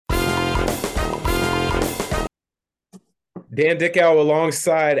Dan Dickau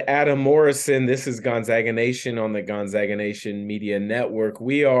alongside Adam Morrison. This is Gonzaga Nation on the Gonzaga Nation Media Network.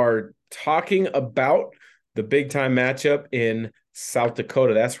 We are talking about the big time matchup in South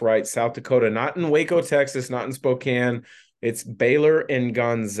Dakota. That's right, South Dakota, not in Waco, Texas, not in Spokane. It's Baylor and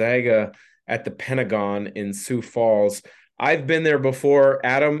Gonzaga at the Pentagon in Sioux Falls. I've been there before.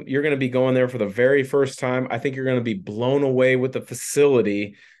 Adam, you're going to be going there for the very first time. I think you're going to be blown away with the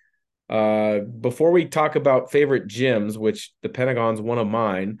facility. Before we talk about favorite gyms, which the Pentagon's one of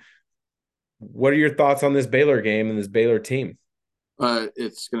mine, what are your thoughts on this Baylor game and this Baylor team?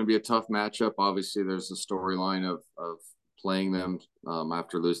 It's going to be a tough matchup. Obviously, there's a storyline of playing them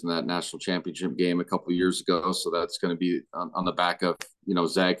after losing that national championship game a couple of years ago. So that's going to be on the back of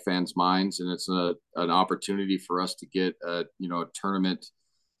Zag fans' minds, and it's an opportunity for us to get a tournament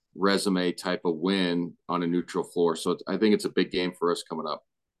resume type of win on a neutral floor. So I think it's a big game for us coming up.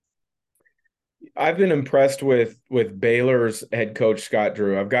 I've been impressed with Baylor's head coach Scott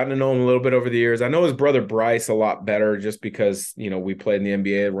Drew. I've gotten to know him a little bit over the years. I know his brother Bryce a lot better just because, we played in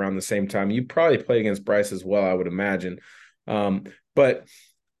the NBA around the same time. You probably played against Bryce as well, I would imagine. But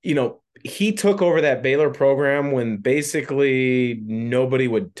he took over that Baylor program when basically nobody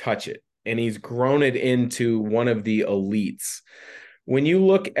would touch it, and he's grown it into one of the elites. When you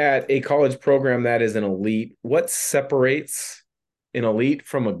look at a college program that is an elite, what separates an elite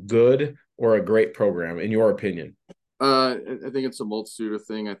from a good or a great program, in your opinion? I think it's a multitude of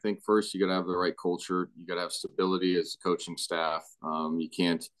things. I think first you got to have the right culture. You got to have stability as a coaching staff. You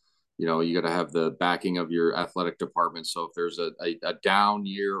can't, you got to have the backing of your athletic department. So if there's a down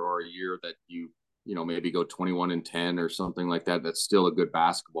year or a year that maybe go 21-10 or something like that, that's still a good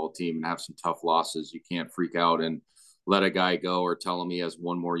basketball team and have some tough losses. You can't freak out and let a guy go or tell him he has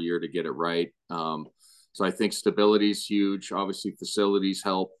one more year to get it right. So I think stability is huge. Obviously, facilities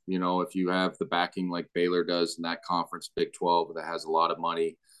help. If you have the backing like Baylor does in that conference, Big 12, that has a lot of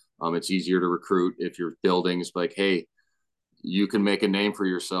money, it's easier to recruit. If your building's like, hey, you can make a name for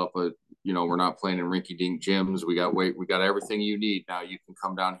yourself, but we're not playing in rinky-dink gyms. We got everything you need. Now you can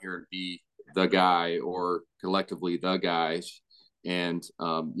come down here and be the guy, or collectively the guys, and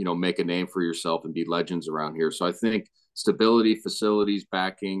make a name for yourself and be legends around here. So I think stability, facilities,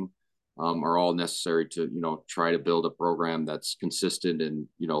 backing are all necessary to try to build a program that's consistent and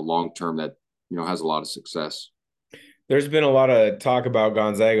long term, that has a lot of success. There's been a lot of talk about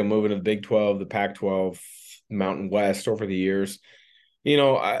Gonzaga moving to the Big 12, the Pac-12, Mountain West over the years.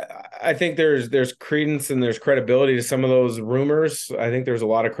 I think there's credence and there's credibility to some of those rumors. I think there's a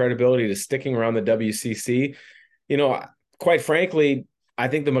lot of credibility to sticking around the WCC. Quite frankly, I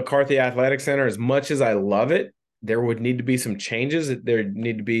think the McCarthy Athletic Center, as much as I love it, there would need to be some changes. There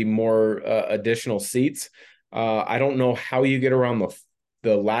need to be more additional seats. I don't know how you get around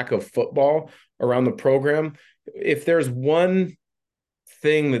the lack of football around the program. If there's one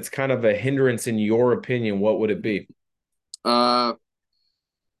thing that's kind of a hindrance in your opinion, what would it be? Uh,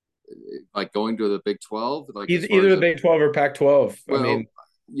 like going to the Big 12, like as far Either as the Big 12 or Pac-12. I well, mean,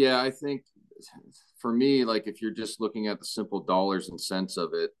 yeah, I think for me, like if you're just looking at the simple dollars and cents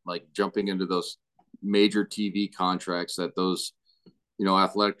of it, like jumping into those major TV contracts that those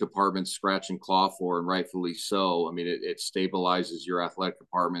athletic departments scratch and claw for, and rightfully so. I mean, it stabilizes your athletic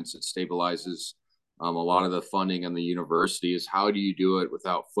departments. It stabilizes a lot of the funding on the university. Is how do you do it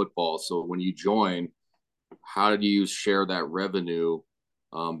without football? So when you join, how do you share that revenue?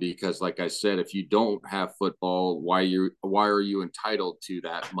 Because, like I said, if you don't have football, why are you entitled to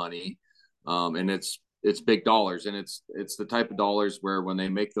that money? And it's big dollars, and it's the type of dollars where when they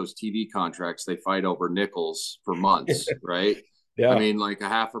make those TV contracts, they fight over nickels for months, right? I yeah. mean, like a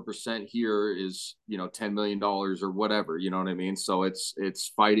 0.5% here is $10 million or whatever, you know what I mean? So it's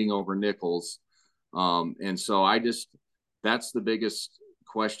fighting over nickels, and so that's the biggest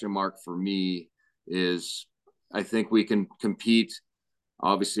question mark for me. Is I think we can compete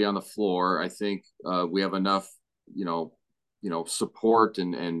obviously on the floor. I think we have enough, support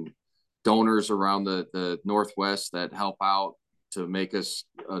and donors around the Northwest that help out to make us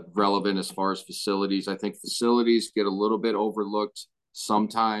relevant as far as facilities. I think facilities get a little bit overlooked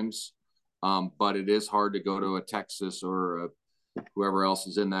sometimes, but it is hard to go to a Texas or whoever else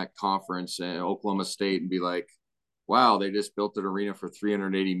is in that conference and Oklahoma State and be like, wow, they just built an arena for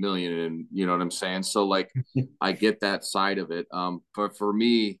 380 million. And you know what I'm saying? So like, I get that side of it. But for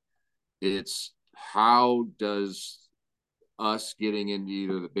me, it's how does us getting into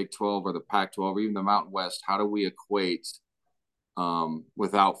either the Big 12 or the Pac 12 or even the Mountain West, how do we equate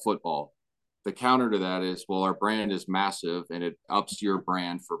without football? The counter to that is, well, our brand is massive and it ups your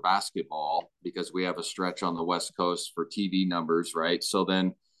brand for basketball because we have a stretch on the West Coast for TV numbers, right? So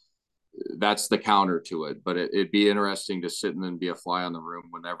then that's the counter to it. But it'd be interesting to sit and then be a fly on the room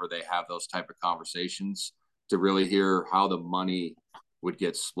whenever they have those type of conversations to really hear how the money would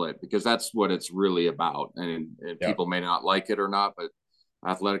get split, because that's what it's really about. And Yeah. people may not like it or not, but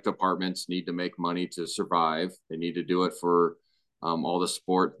athletic departments need to make money to survive. They need to do it for all the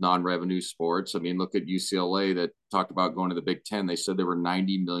sport, non-revenue sports. I mean, look at UCLA that talked about going to the Big Ten. They said they were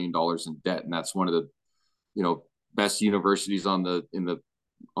 $90 million in debt, and that's one of the best universities on the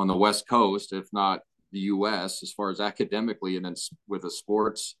West Coast, if not the U.S., as far as academically, and then with a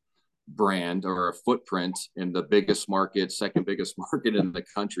sports brand or a footprint in the biggest market, second biggest market in the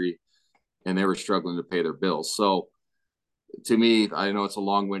country, and they were struggling to pay their bills. So to me, I know it's a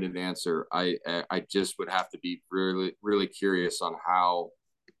long-winded answer. I just would have to be really, really curious on how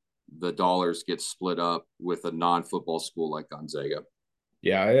the dollars get split up with a non-football school like Gonzaga.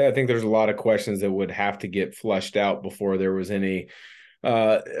 Yeah, I think there's a lot of questions that would have to get flushed out before there was any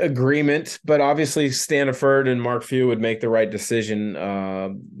agreement. But obviously, Stanford and Mark Few would make the right decision,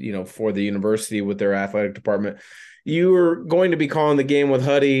 for the university with their athletic department. You were going to be calling the game with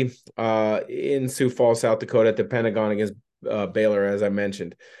Huddy in Sioux Falls, South Dakota, at the Pentagon against Baylor, as I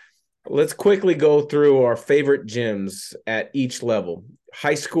mentioned. Let's quickly go through our favorite gyms at each level.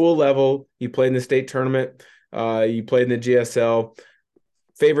 High school level, you played in the state tournament, you played in the GSL.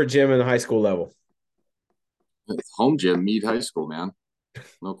 Favorite gym in the high school level? Home gym, Meade High School, man.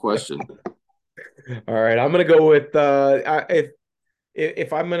 No question. All right, I'm gonna go with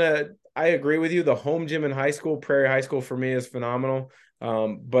if I'm gonna. I agree with you. The home gym in high school, Prairie High School, for me is phenomenal.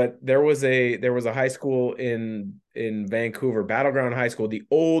 But there was a high school in Vancouver, Battleground High School, the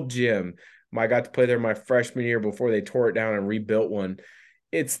old gym. I got to play there my freshman year before they tore it down and rebuilt one.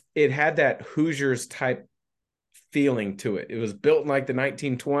 It had that Hoosiers type feeling to it. It was built in like the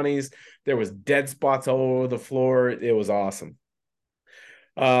 1920s. There was dead spots all over the floor. It was awesome.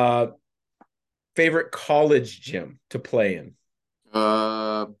 Uh, Favorite college gym to play in?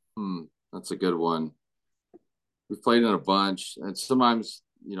 Uh, that's a good one. We've played in a bunch, and sometimes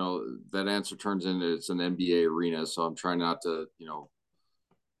that answer turns into it's an NBA arena. So I'm trying not to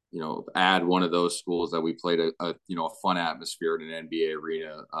add one of those schools that we played a fun atmosphere in an NBA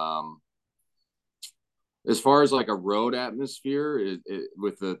arena. As far as like a road atmosphere,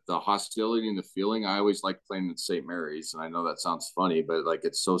 with the hostility and the feeling, I always like playing at St. Mary's, and I know that sounds funny, but like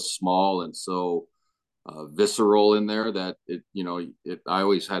it's so small and so visceral in there that I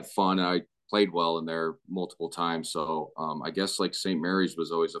always had fun, and I played well in there multiple times. So I guess like St. Mary's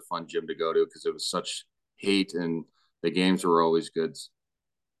was always a fun gym to go to because it was such hate and the games were always good.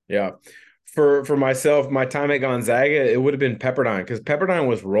 Yeah. For myself, my time at Gonzaga, it would have been Pepperdine because Pepperdine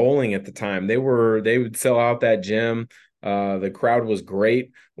was rolling at the time. They would sell out that gym. The crowd was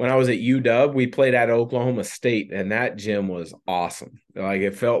great. When I was at UW, we played at Oklahoma State, and that gym was awesome. Like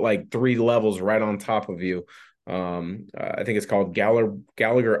it felt like three levels right on top of you. I think it's called Gallagher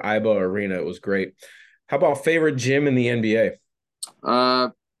Iba Arena. It was great. How about favorite gym in the NBA? Uh,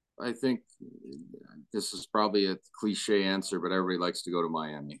 I think this is probably a cliche answer, but everybody likes to go to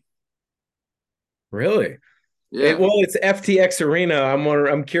Miami. Really? Yeah, It's FTX Arena.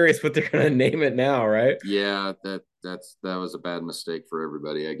 I'm curious what they're going to name it now, right? yeah, that was a bad mistake for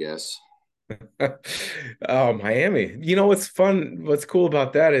everybody, I guess. Oh, Miami. You know what's fun? What's cool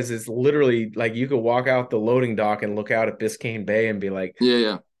about that is it's literally like you could walk out the loading dock and look out at Biscayne Bay and be like, Yeah,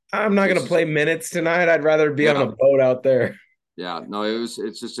 yeah. I'm not going It's to just play minutes tonight. I'd rather be on a yeah, boat out there. yeah. No, it's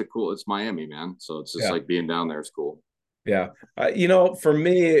just a cool. It's Miami, man. So it's just Yeah. like being down there is cool. Yeah. For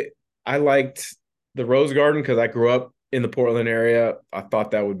me, I liked the Rose Garden because I grew up in the Portland area. I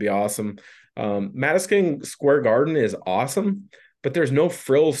thought that would be awesome. Madison Square Garden is awesome, but there's no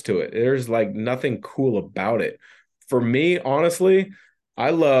frills to it. There's like nothing cool about it. For me, honestly,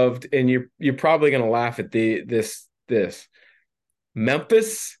 I loved, and you're probably gonna laugh at this.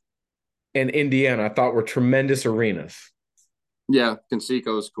 Memphis and Indiana, I thought were tremendous arenas. Yeah,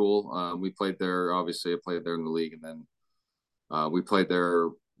 Conseco is cool. We played there. Obviously, I played there in the league, and then we played there.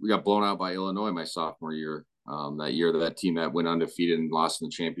 We got blown out by Illinois my sophomore year. That year, that team that went undefeated and lost in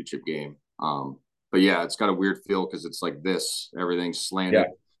the championship game. But yeah, it's got a weird feel because it's like this. Everything's Yeah, slanted.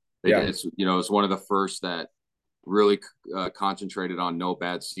 yeah, It's one of the first that really concentrated on no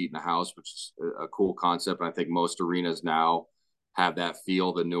bad seat in the house, which is a cool concept. And I think most arenas now have that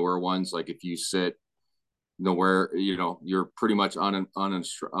feel. The newer ones, like if you sit nowhere, you're pretty much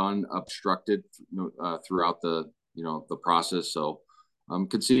unobstructed throughout the process. So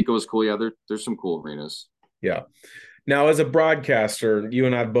Conseco is cool. Yeah, there's some cool arenas. yeah. Now, as a broadcaster, you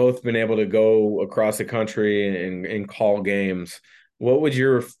and I have both been able to go across the country and call games. What would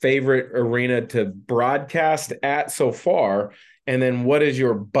your favorite arena to broadcast at so far? And then what is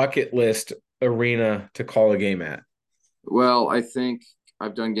your bucket list arena to call a game at? Well, I think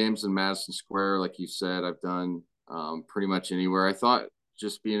I've done games in Madison Square, like you said. I've done pretty much anywhere. I thought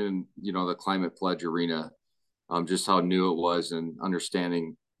just being in, the Climate Pledge Arena, just how new it was and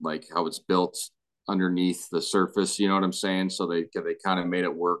understanding like how it's built underneath the surface. You know what I'm saying? So they kind of made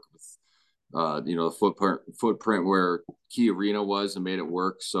it work with the footprint where Key Arena was and made it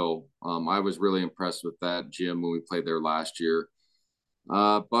work. So I was really impressed with that gym when we played there last year.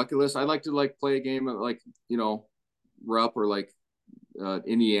 Bucket list. I'd like to like play a game at like Rupp or like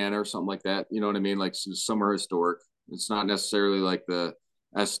Indiana or something like that. You know what I mean? Like somewhere historic. It's not necessarily like the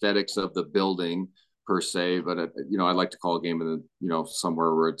aesthetics of the building per se, but I'd like to call a game in the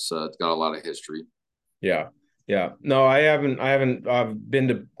somewhere where it's got a lot of history. Yeah. Yeah. No, I haven't I've been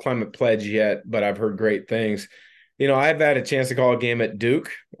to Climate Pledge yet, but I've heard great things. I've had a chance to call a game at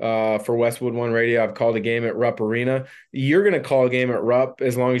Duke for Westwood One Radio. I've called a game at Rupp Arena. You're going to call a game at Rupp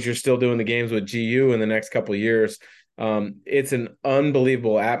as long as you're still doing the games with GU in the next couple of years. It's an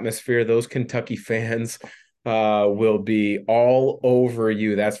unbelievable atmosphere. Those Kentucky fans will be all over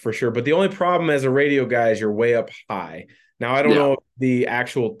you, that's for sure. But the only problem as a radio guy is you're way up high. Now, I don't Yeah. know if the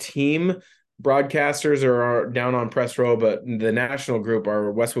actual team broadcasters are down on press row, but the national group,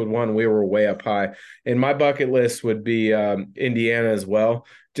 our Westwood One, we were way up high. And my bucket list would be Indiana as well.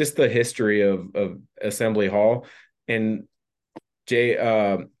 Just the history of Assembly Hall and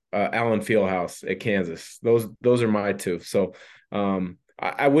Allen Fieldhouse at Kansas. Those are my two. So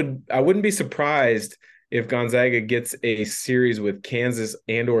I wouldn't be surprised if Gonzaga gets a series with Kansas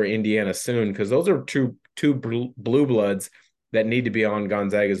and or Indiana soon, because those are two blue bloods that need to be on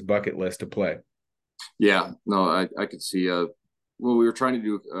Gonzaga's bucket list to play. Yeah, no, I could see. Well, we were trying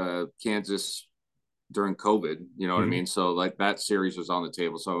to do Kansas during COVID. You know what I Mm-hmm. mean? So like that series was on the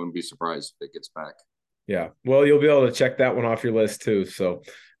table, so I wouldn't be surprised if it gets back. Yeah. Well, you'll be able to check that one off your list too. So,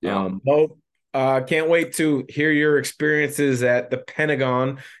 Yeah. well, can't wait to hear your experiences at the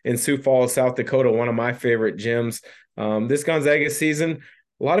Pentagon in Sioux Falls, South Dakota, one of my favorite gyms. This Gonzaga season,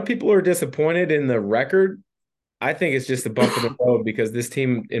 a lot of people are disappointed in the record. I think it's just a bump in the road because this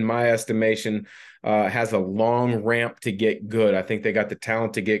team, in my estimation, has a long ramp to get good. I think they got the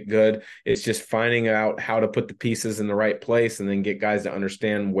talent to get good. It's just finding out how to put the pieces in the right place and then get guys to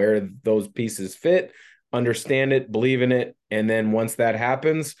understand where those pieces fit, understand it, believe in it. And then once that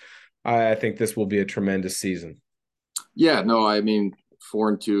happens, I think this will be a tremendous season. Yeah, no, I mean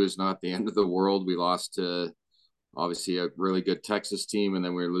 4-2 is not the end of the world. We lost to obviously a really good Texas team, and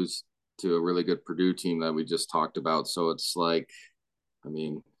then we lose to a really good Purdue team that we just talked about. So it's like, I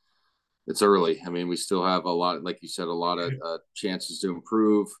mean, it's early. I mean, we still have a lot, like you said, a lot of chances to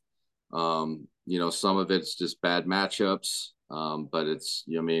improve. Some of it's just bad matchups, but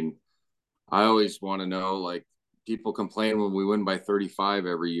I mean, I always want to know, like, people complain when we win by 35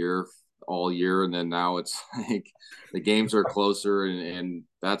 every year, all year, and then now it's like the games are closer, and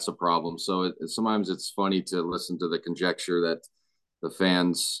that's a problem. So sometimes it's funny to listen to the conjecture that the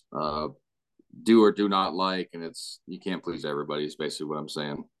fans do or do not like, and you can't please everybody. Is basically what I'm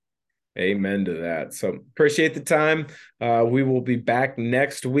saying. Amen to that. So appreciate the time. We will be back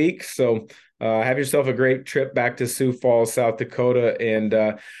next week. So have yourself a great trip back to Sioux Falls, South Dakota.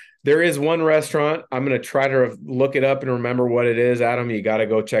 And there is one restaurant. I'm going to try to look it up and remember what it is. Adam, you got to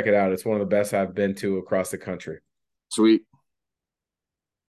go check it out. It's one of the best I've been to across the country. Sweet.